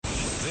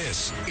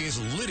This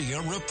is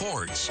Lidia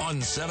Reports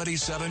on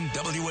 77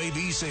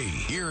 WABC.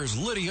 Here's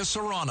Lidia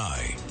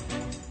Serrani.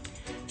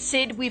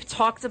 Sid, we've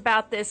talked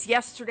about this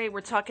yesterday.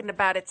 We're talking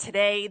about it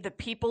today. The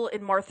people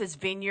in Martha's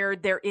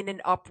Vineyard, they're in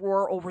an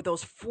uproar over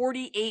those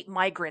 48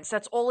 migrants.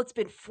 That's all it's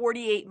been,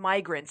 48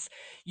 migrants.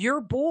 Your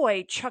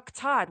boy, Chuck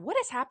Todd, what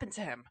has happened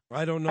to him?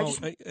 I don't know.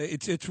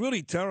 It's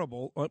really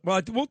terrible. Well,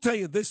 I will tell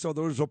you this, though.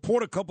 There was a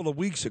report a couple of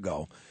weeks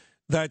ago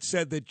that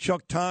said that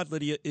Chuck Todd,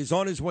 Lydia, is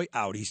on his way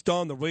out. He's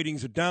done. The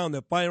ratings are down.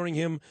 They're firing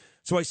him.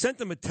 So I sent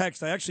him a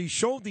text. I actually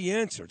showed the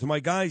answer to my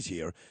guys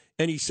here,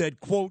 and he said,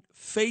 quote,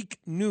 fake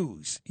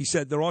news. He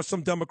said there are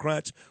some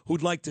Democrats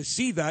who'd like to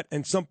see that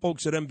and some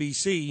folks at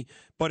NBC,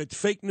 but it's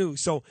fake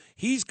news. So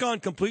he's gone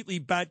completely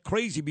bat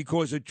crazy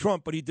because of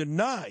Trump, but he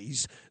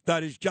denies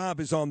that his job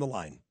is on the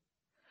line.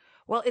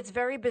 Well, it's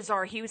very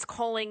bizarre. He was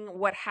calling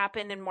what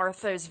happened in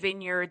Martha's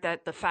Vineyard,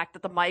 that the fact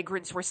that the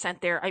migrants were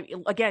sent there,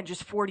 again,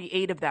 just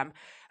 48 of them.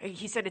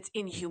 He said it's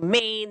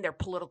inhumane. They're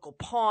political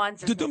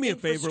pawns. Do me a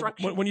favor.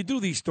 When you do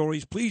these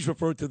stories, please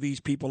refer to these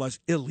people as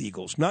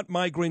illegals, not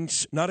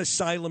migrants, not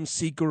asylum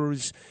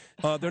seekers.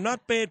 They're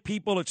not bad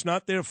people. It's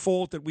not their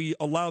fault that we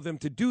allow them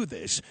to do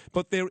this,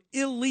 but they're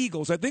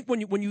illegals. I think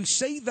when you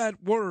say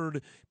that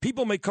word,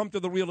 people may come to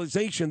the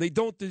realization they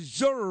don't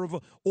deserve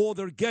all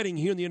they're getting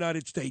here in the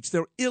United States.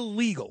 They're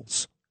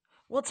illegals.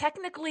 Well,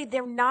 technically,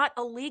 they're not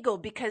illegal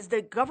because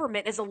the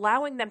government is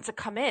allowing them to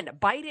come in.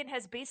 Biden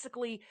has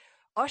basically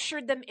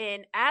ushered them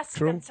in, asked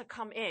them to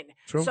come in.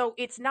 So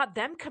it's not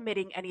them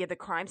committing any of the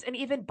crimes. And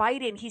even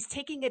Biden, he's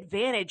taking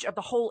advantage of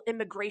the whole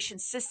immigration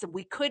system.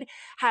 We could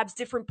have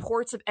different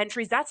ports of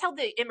entries. That's how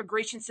the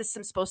immigration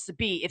system's supposed to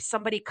be. If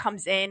somebody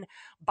comes in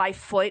by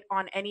foot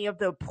on any of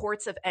the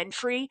ports of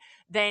entry,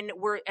 then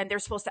they're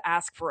supposed to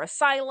ask for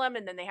asylum,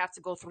 and then they have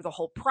to go through the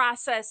whole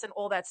process and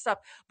all that stuff.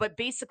 But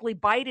basically,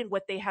 Biden,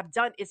 what they have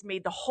done is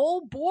made the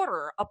whole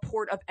border a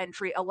port of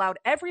entry, allowed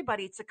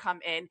everybody to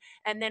come in,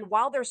 and then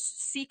while they're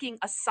seeking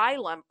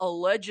asylum,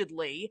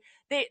 allegedly,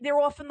 they're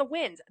off in the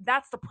wind.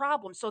 That's the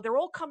problem. So they're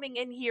all coming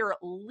in here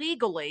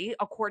legally,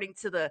 according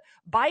to the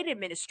Biden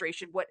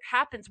administration. What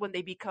happens when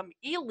they become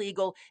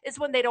illegal is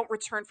when they don't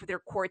return for their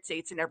court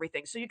dates and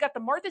everything. So you got the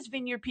Martha's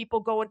Vineyard people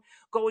going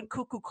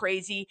cuckoo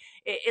crazy.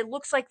 It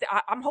looks like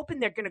I'm hoping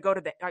they're going to go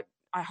to the.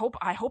 I hope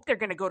they're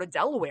going to go to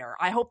Delaware.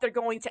 I hope they're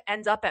going to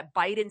end up at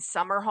Biden's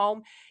summer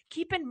home.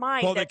 Keep in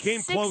mind, well, they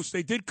came close.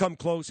 They did come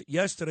close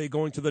yesterday,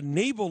 going to the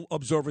Naval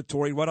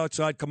Observatory right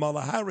outside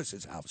Kamala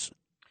Harris's house.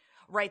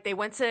 Right. They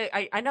went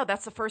to, I know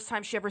that's the first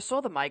time she ever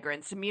saw the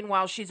migrants. And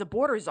meanwhile, she's a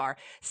border czar.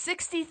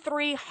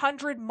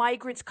 6,300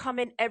 migrants come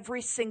in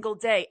every single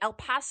day. El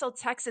Paso,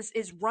 Texas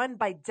is run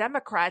by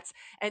Democrats,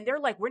 and they're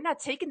like, we're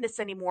not taking this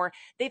anymore.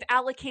 They've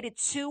allocated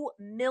 $2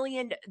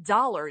 million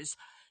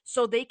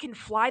so they can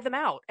fly them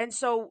out. And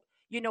so,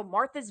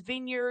 Martha's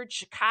Vineyard,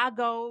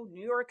 Chicago,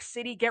 New York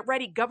City, get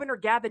ready. Governor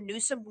Gavin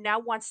Newsom now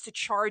wants to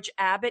charge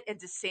Abbott and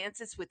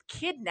DeSantis with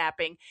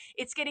kidnapping.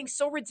 It's getting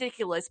so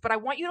ridiculous. But I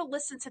want you to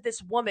listen to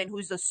this woman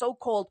who's the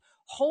so-called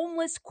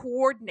homeless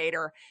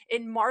coordinator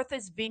in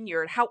Martha's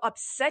Vineyard, how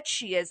upset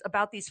she is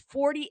about these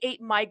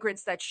 48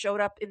 migrants that showed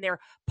up in their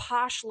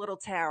posh little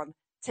town.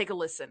 Take a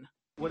listen.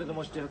 What are the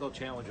most difficult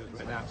challenges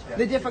right now?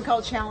 The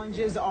difficult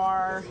challenges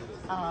are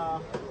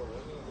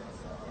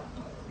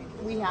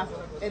we have,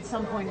 at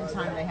some point in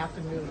time, they have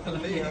to move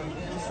from here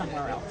to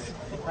somewhere else,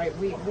 right?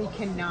 We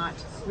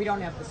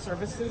don't have the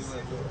services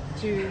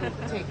to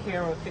take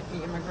care of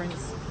 50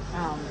 immigrants,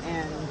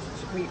 and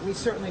we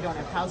certainly don't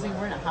have housing.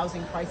 We're in a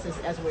housing crisis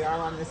as we are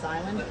on this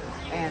island,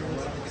 and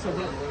so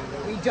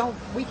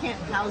we can't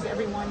house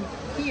everyone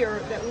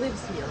here that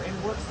lives here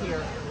and works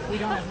here. We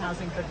don't have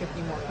housing for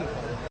 50 more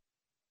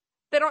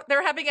people.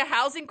 They're having a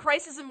housing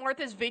crisis in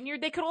Martha's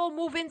Vineyard. They could all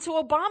move into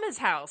Obama's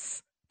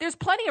house. There's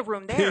plenty of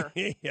room there.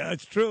 Yeah,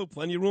 it's true.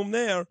 Plenty of room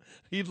there.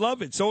 He'd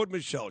love it. So would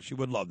Michelle. She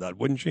would love that,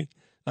 wouldn't she?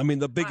 I mean,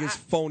 the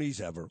biggest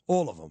phonies ever.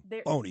 All of them.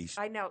 Phonies.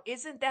 I know.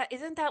 Isn't that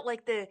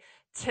like the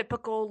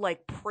typical,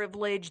 like,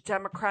 privileged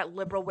Democrat,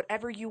 liberal,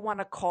 whatever you want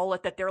to call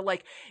it, that they're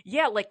like,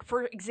 yeah, like,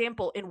 for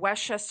example, in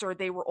Westchester,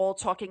 they were all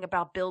talking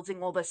about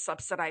building all this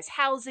subsidized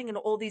housing and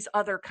all these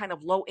other kind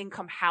of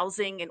low-income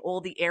housing in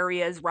all the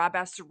areas. Rob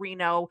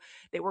Astorino,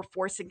 they were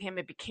forcing him.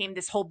 It became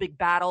this whole big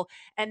battle.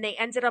 And they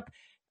ended up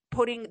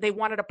they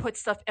wanted to put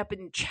stuff up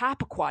in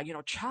Chappaqua,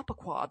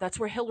 Chappaqua, that's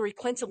where Hillary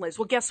Clinton lives.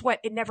 Well, guess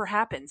what? It never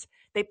happens.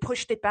 They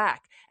pushed it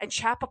back. And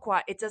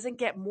Chappaqua, it doesn't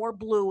get more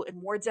blue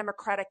and more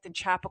Democratic than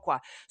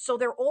Chappaqua. So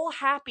they're all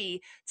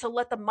happy to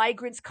let the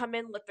migrants come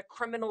in, let the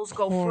criminals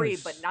go free,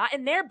 but not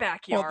in their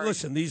backyard. Well,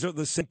 listen, these are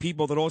the same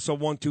people that also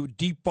want to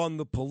defund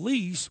the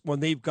police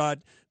when they've got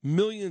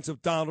millions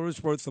of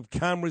dollars worth of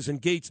cameras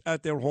and gates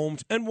at their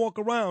homes and walk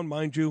around,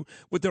 mind you,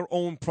 with their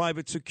own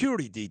private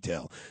security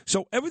detail.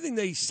 So everything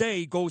they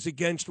say goes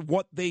against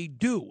what they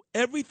do.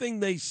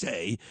 Everything they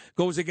say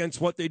goes against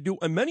what they do.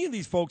 And many of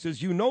these folks,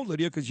 as you know,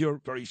 Lydia, because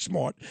you're very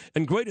smart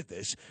and great at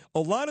this,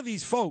 a lot of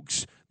these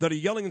folks that are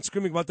yelling and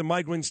screaming about the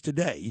migrants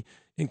today,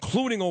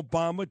 including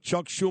Obama,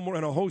 Chuck Schumer,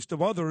 and a host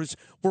of others,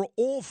 were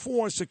all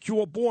for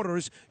secure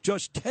borders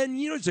just 10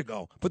 years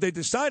ago. But they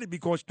decided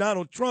because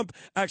Donald Trump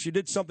actually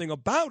did something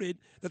about it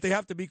that they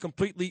have to be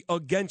completely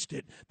against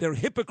it. They're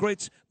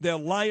hypocrites. They're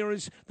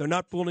liars. They're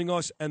not fooling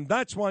us. And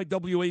that's why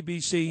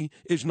WABC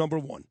is number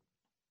one.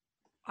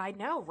 I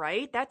know,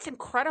 right? That's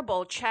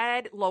incredible.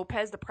 Chad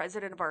Lopez, the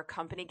president of our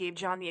company, gave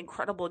John the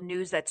incredible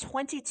news that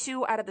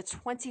 22 out of the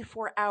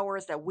 24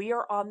 hours that we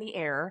are on the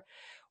air,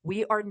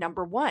 we are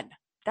number one.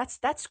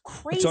 That's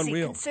crazy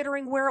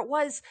considering where it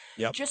was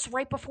just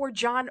right before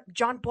John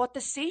bought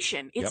the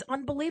station. It's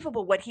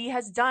unbelievable what he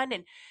has done,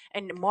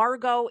 and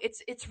Margot.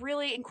 It's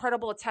really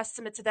incredible. A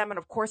testament to them, and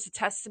of course a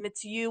testament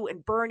to you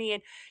and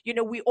Bernie.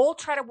 And we all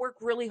try to work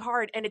really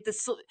hard. And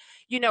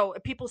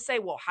people say,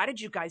 "Well, how did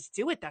you guys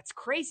do it?" That's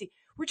crazy.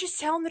 We're just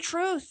telling the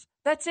truth.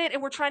 That's it,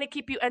 and we're trying to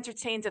keep you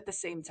entertained at the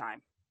same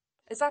time.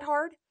 Is that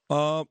hard?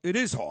 It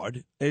is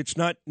hard. It's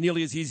not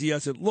nearly as easy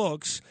as it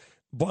looks.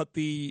 But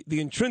the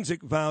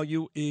intrinsic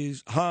value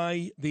is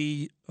high.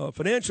 The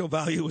financial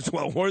value is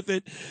well worth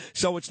it.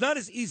 So it's not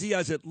as easy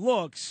as it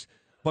looks.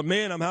 But,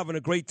 man, I'm having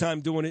a great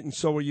time doing it, and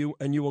so are you.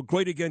 And you were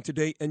great again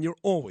today, and you're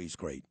always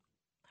great.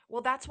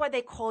 Well, that's why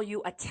they call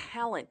you a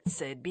talent,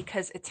 Sid,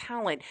 because a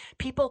talent.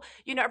 People,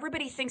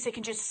 everybody thinks they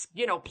can just,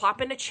 plop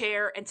in a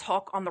chair and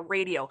talk on the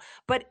radio.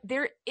 But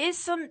there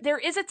is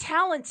a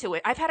talent to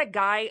it. I've had a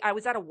guy, I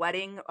was at a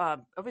wedding,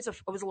 it was a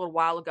little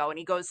while ago, and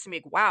he goes to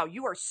me, "Wow,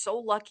 you are so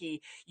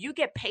lucky. You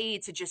get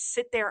paid to just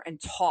sit there and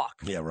talk.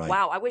 Yeah, right.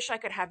 Wow, I wish I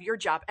could have your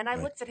job." And I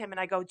looked at him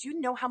and I go, "Do you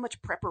know how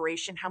much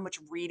preparation, how much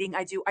reading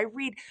I do? I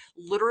read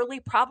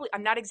literally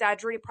I'm not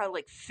exaggerating,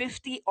 probably like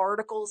 50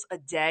 articles a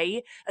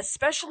day,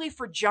 especially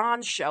for John's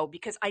show,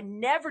 because I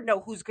never know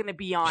who's going to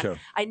be on. Sure.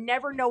 I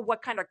never know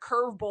what kind of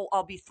curveball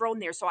I'll be thrown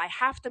there. So I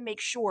have to make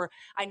sure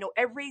I know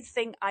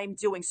everything I'm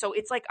doing. So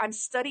it's like I'm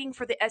studying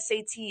for the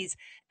SATs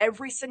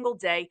every single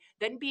day,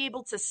 then be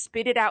able to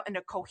spit it out in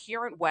a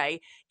coherent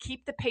way,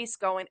 keep the pace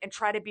going, and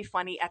try to be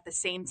funny at the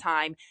same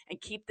time and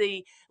keep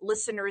the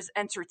listeners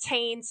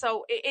entertained.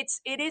 So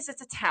it's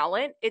a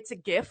talent. It's a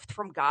gift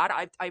from God.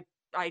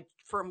 I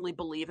firmly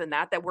believe in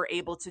that we're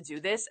able to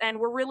do this. And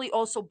we're really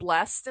also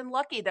blessed and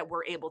lucky that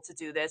we're able to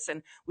do this.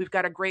 And we've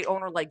got a great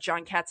owner like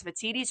John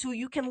Katzmatidis, who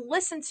you can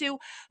listen to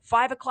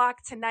 5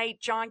 o'clock tonight,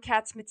 John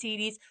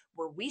Katzmatidis,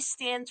 where we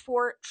stand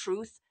for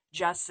truth,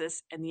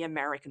 justice, and the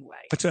American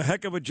way. It's a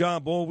heck of a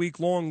job all week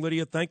long,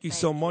 Lydia. Thank you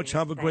so much.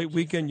 Have a great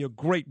weekend. You're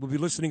great. We'll be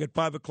listening at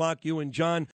 5 o'clock, you and John.